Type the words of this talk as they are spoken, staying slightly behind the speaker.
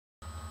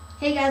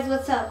Hey guys,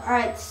 what's up?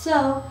 Alright,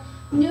 so,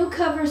 new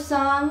cover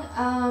song.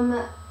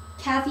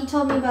 Kathy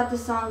told me about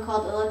this song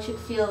called Electric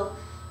Feel,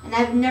 and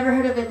I've never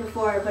heard of it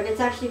before, but it's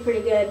actually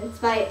pretty good. It's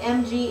by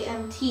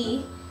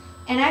MGMT,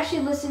 and I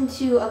actually listened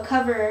to a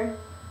cover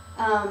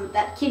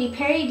that Katy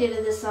Perry did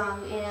of this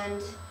song,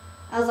 and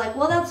I was like,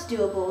 well, that's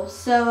doable.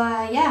 So,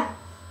 yeah,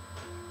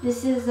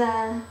 this is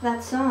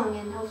that song,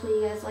 and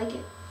hopefully you guys like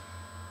it.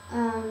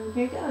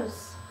 Here it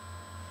goes.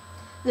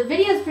 The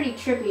video is pretty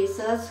trippy,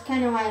 so that's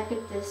kind of why I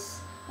picked this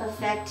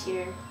effect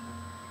here.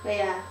 But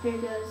yeah, here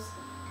it goes.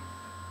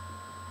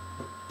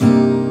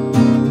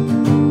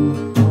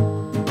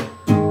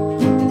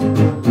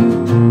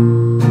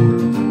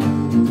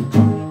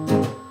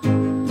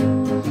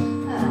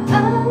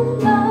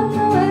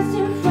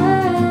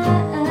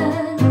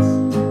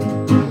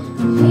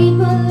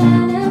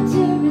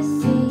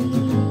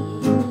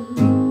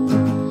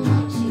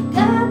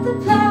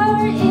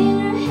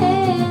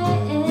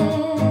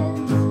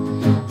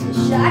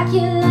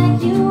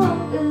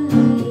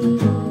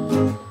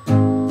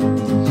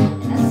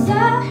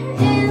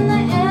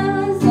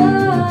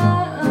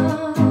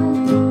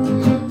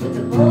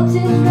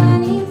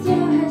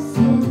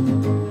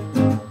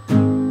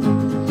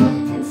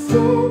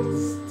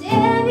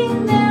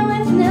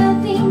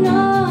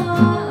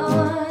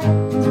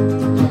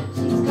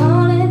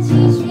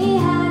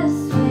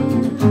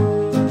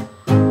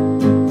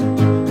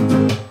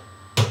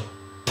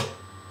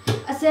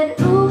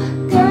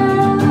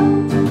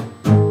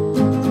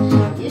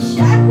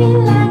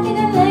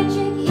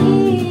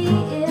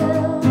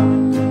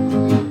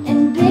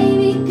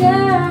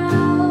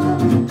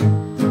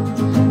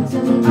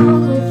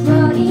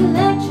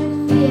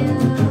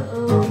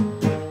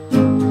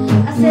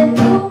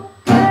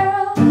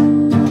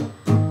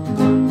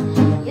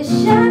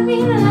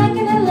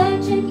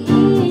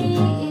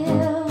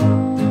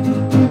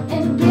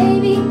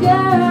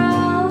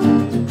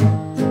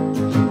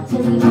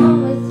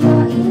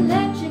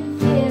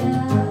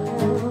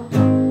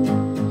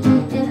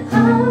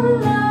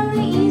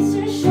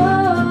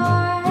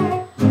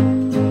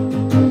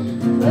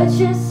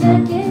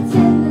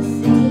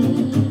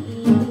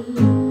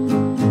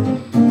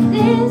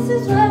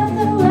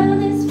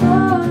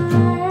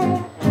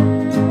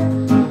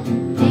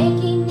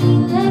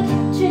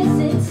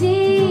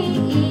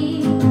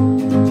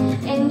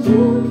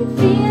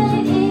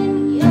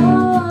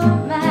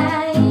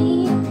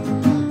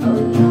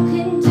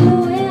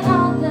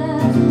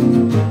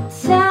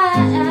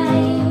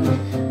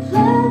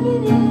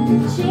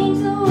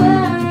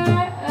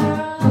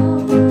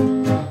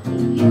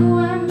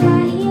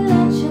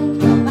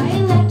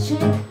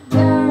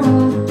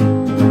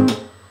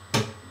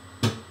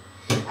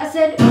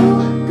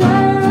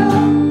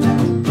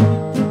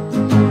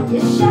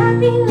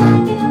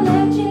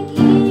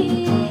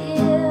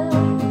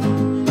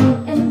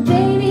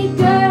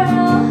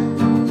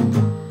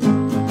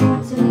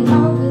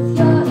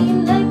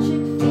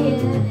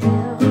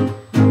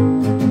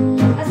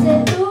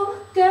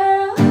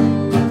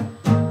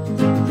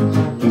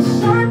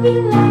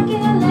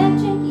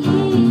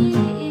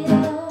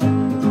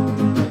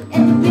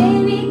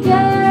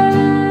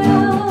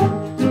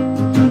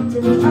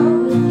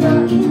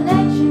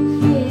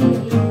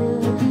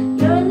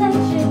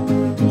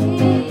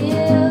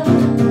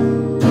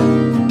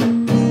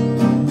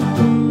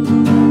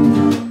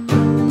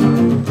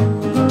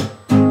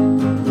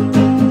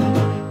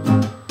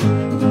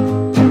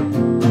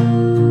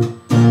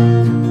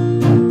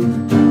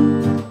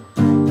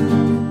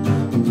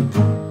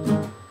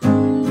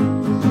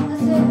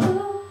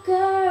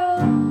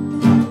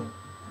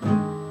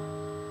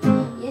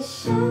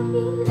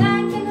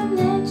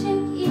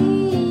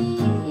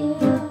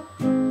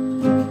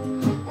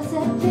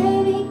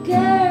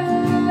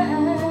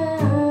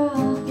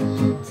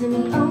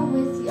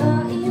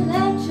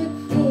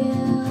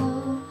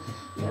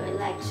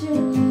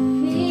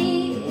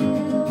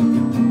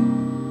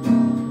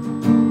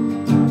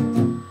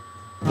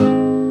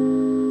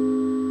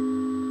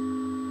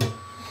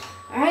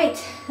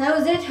 That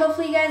was it.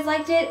 Hopefully you guys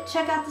liked it.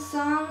 Check out the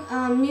song.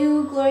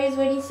 New Gloria's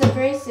waiting so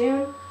very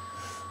soon.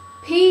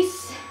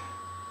 Peace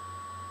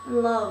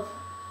and love.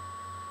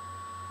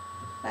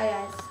 Bye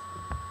guys.